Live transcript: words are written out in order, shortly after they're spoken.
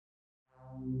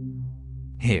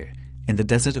Here, in the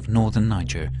desert of northern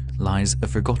Niger, lies a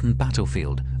forgotten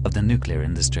battlefield of the nuclear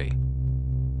industry.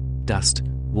 Dust,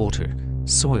 water,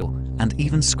 soil, and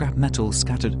even scrap metal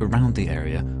scattered around the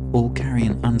area all carry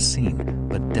an unseen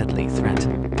but deadly threat.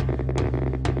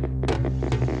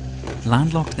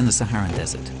 Landlocked in the Saharan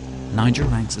desert, Niger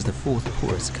ranks as the fourth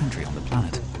poorest country on the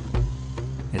planet.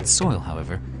 Its soil,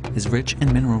 however, is rich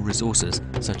in mineral resources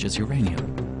such as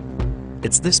uranium.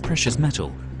 It's this precious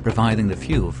metal, providing the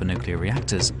fuel for nuclear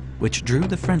reactors, which drew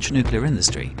the French nuclear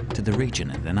industry to the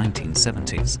region in the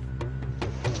 1970s.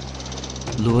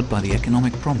 Lured by the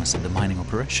economic promise of the mining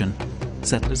operation,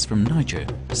 settlers from Niger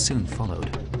soon followed.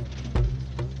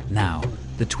 Now,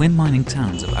 the twin mining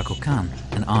towns of Akokan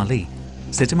and Ali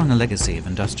sit among a legacy of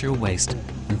industrial waste,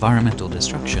 environmental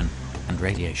destruction, and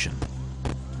radiation.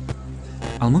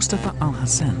 Al-Mustafa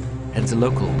Al-Hassan heads a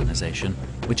local organization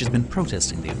which has been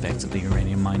protesting the effects of the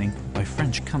uranium mining by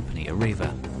French company Areva.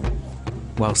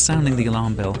 While sounding the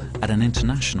alarm bell at an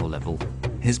international level,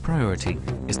 his priority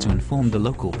is to inform the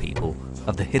local people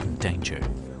of the hidden danger.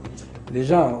 Les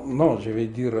gens, non, je vais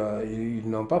dire, ils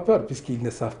n'ont pas peur puisqu'ils ne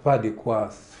savent pas de quoi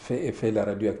est fait la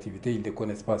radioactivité, ils ne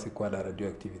connaissent pas c'est quoi la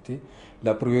radioactivité.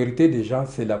 La priorité des gens,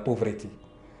 c'est la pauvreté.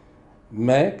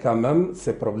 Mais quand même,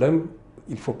 ces problèmes,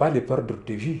 il ne faut pas les perdre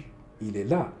de vue. Il est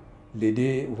là. Les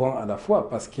deux vont à la fois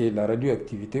parce que la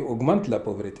radioactivité augmente la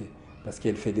pauvreté, parce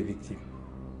qu'elle fait des victimes.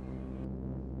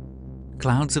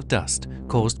 Clouds of dust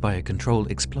caused by a controlled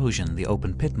explosion in the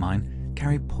open pit mine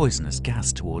carry poisonous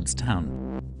gas towards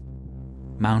town.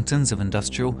 Mountains of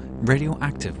industrial,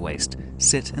 radioactive waste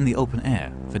sit in the open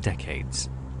air for decades.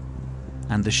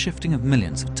 And the shifting of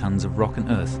millions of tons of rock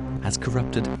and earth has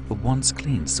corrupted a once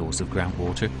clean source of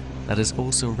groundwater that is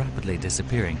also rapidly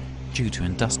disappearing due to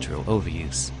industrial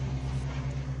overuse.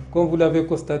 Comme vous l'avez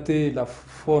constaté, la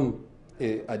faune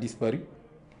a disparu,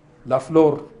 la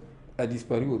flore a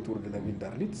disparu autour de la ville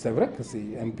d'Arlit. C'est vrai que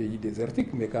c'est un pays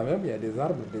désertique, mais quand même il y a des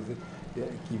arbres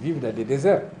qui vivent dans des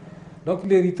déserts. Donc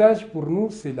l'héritage pour nous,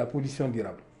 c'est la pollution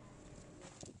durable.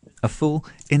 A full,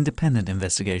 independent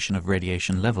investigation of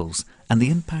radiation levels and the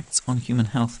impacts on human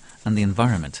health and the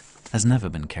environment has never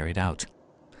been carried out.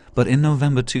 But in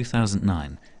November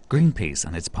 2009, Greenpeace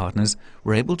and its partners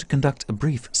were able to conduct a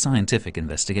brief scientific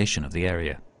investigation of the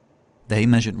area. They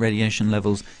measured radiation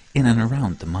levels in and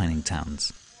around the mining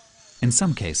towns. In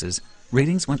some cases,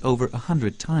 readings went over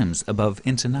 100 times above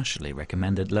internationally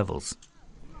recommended levels.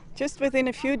 Just within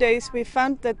a few days, we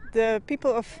found that the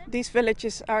people of these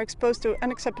villages are exposed to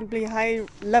unacceptably high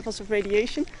levels of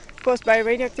radiation caused by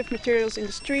radioactive materials in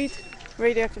the street,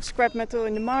 radioactive scrap metal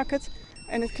in the market,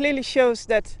 and it clearly shows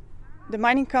that the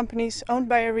mining companies owned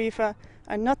by Areva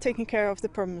are not taking care of the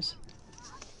problems.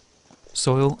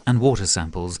 Soil and water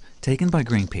samples taken by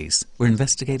Greenpeace were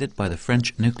investigated by the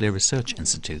French Nuclear Research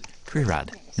Institute,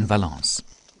 CRIRAD, in Valence.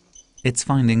 Its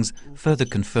findings further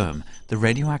confirm the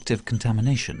radioactive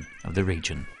contamination of the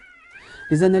region.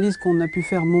 Les analyses qu'on a pu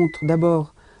faire montrent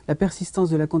d'abord la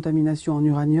persistance de la contamination en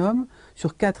uranium.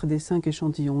 Sur 4 des 5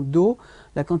 échantillons d'eau,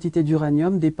 la quantité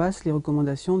d'uranium dépasse les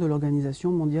recommandations de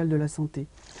l'Organisation mondiale de la santé.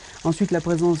 Ensuite, la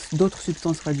présence d'autres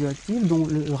substances radioactives, dont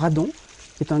le radon,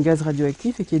 qui est un gaz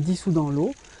radioactif et qui est dissous dans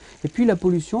l'eau. Et puis la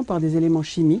pollution par des éléments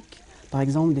chimiques, par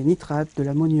exemple des nitrates, de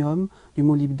l'ammonium, du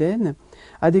molybdène,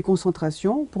 à des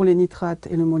concentrations pour les nitrates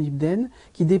et le molybdène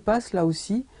qui dépassent là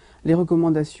aussi les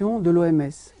recommandations de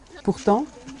l'OMS. Pourtant,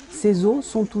 ces eaux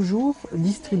sont toujours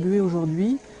distribuées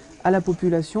aujourd'hui à la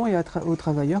population et aux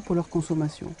travailleurs pour leur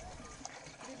consommation.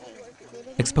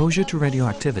 Exposure to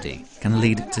radioactivity can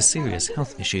lead to serious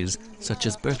health issues such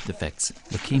as birth defects,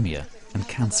 leukemia, and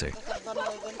cancer.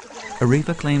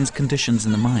 Areva claims conditions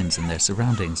in the mines and their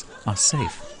surroundings are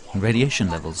safe and radiation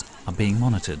levels are being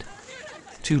monitored.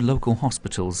 2 local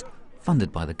hospitals,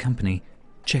 funded by the company,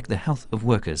 check the health of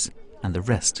workers and the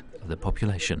rest of the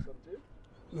population.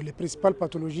 Les principales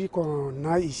pathologies qu'on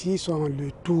a ici sont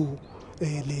les toux,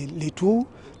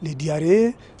 les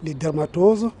diarrhées, les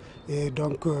dermatoses. Et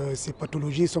donc ces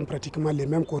pathologies sont pratiquement les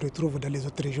mêmes qu'on retrouve dans les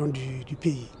autres régions du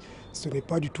pays. Ce n'est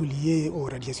pas du tout lié aux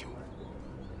radiations.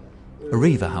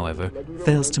 Areva, however,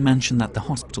 fails to mention that the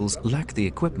hospitals lack the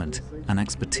equipment and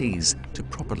expertise to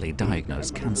properly diagnose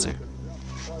cancer.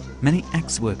 Many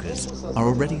ex-workers are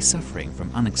already suffering from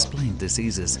unexplained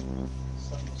diseases.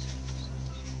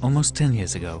 Almost 10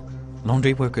 years ago,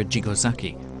 laundry worker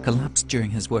Jigozaki collapsed during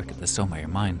his work at the Somair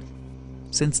mine.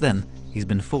 Since then, he's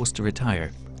been forced to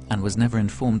retire and was never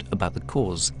informed about the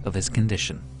cause of his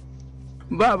condition.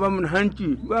 Baba mun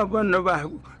hanci baba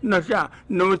na sha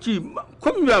na wuci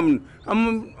kumya mun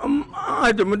am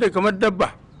adamu da kamar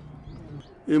dabba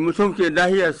mutum ke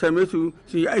dahiya same su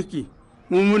yi aiki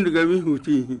mun daga min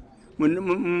huti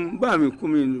ba mi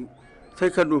kuma sai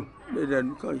ka do da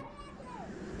kai.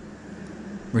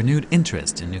 Renewed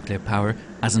interest in nuclear power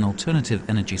as an alternative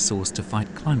energy source to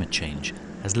fight climate change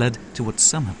has led to what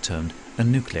some have termed a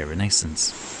nuclear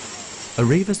renaissance.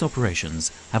 Areva's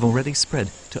operations have already spread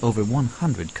to over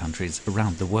 100 countries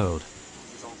around the world.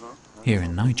 Here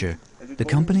in Niger, the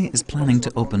company is planning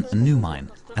to open a new mine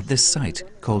at this site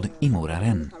called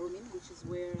Imoraren.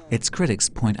 Its critics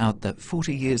point out that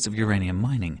 40 years of uranium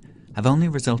mining have only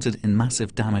resulted in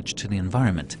massive damage to the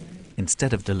environment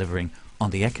instead of delivering on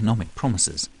the economic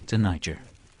promises to Niger.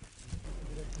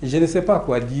 Je ne sais pas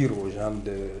quoi dire aux gens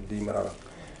d'Imoraren.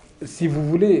 Si vous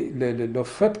voulez, le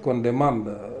fait qu'on demande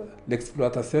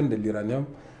l'exploitation de l'uranium,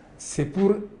 c'est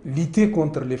pour lutter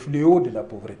contre les fléaux de la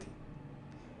pauvreté.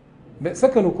 Mais ce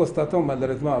que nous constatons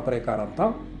malheureusement après 40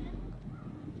 ans,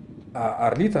 à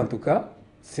Arlit en tout cas,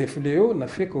 ces fléaux n'ont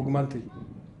fait qu'augmenter.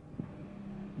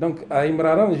 Donc à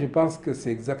Imraran, je pense que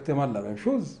c'est exactement la même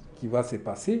chose qui va se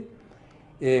passer.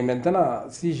 Et maintenant,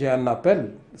 si j'ai un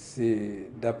appel, c'est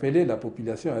d'appeler la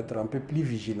population à être un peu plus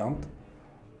vigilante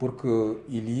pour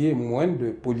qu'il y ait moins de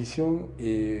pollution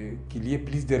et qu'il y ait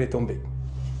plus de retombées.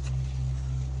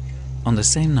 On the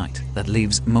same night that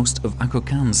leaves most of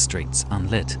Akokan's streets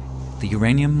unlit, the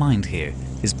uranium mined here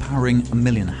is powering 1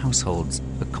 million households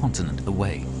a continent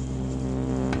away.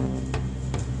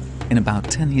 In about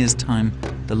 10 years' time,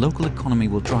 the local economy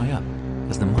will dry up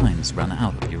as the mines run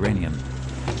out of uranium.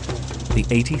 The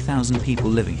 80,000 people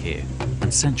living here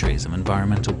and centuries of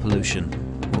environmental pollution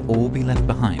will all be left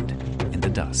behind in the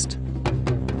dust.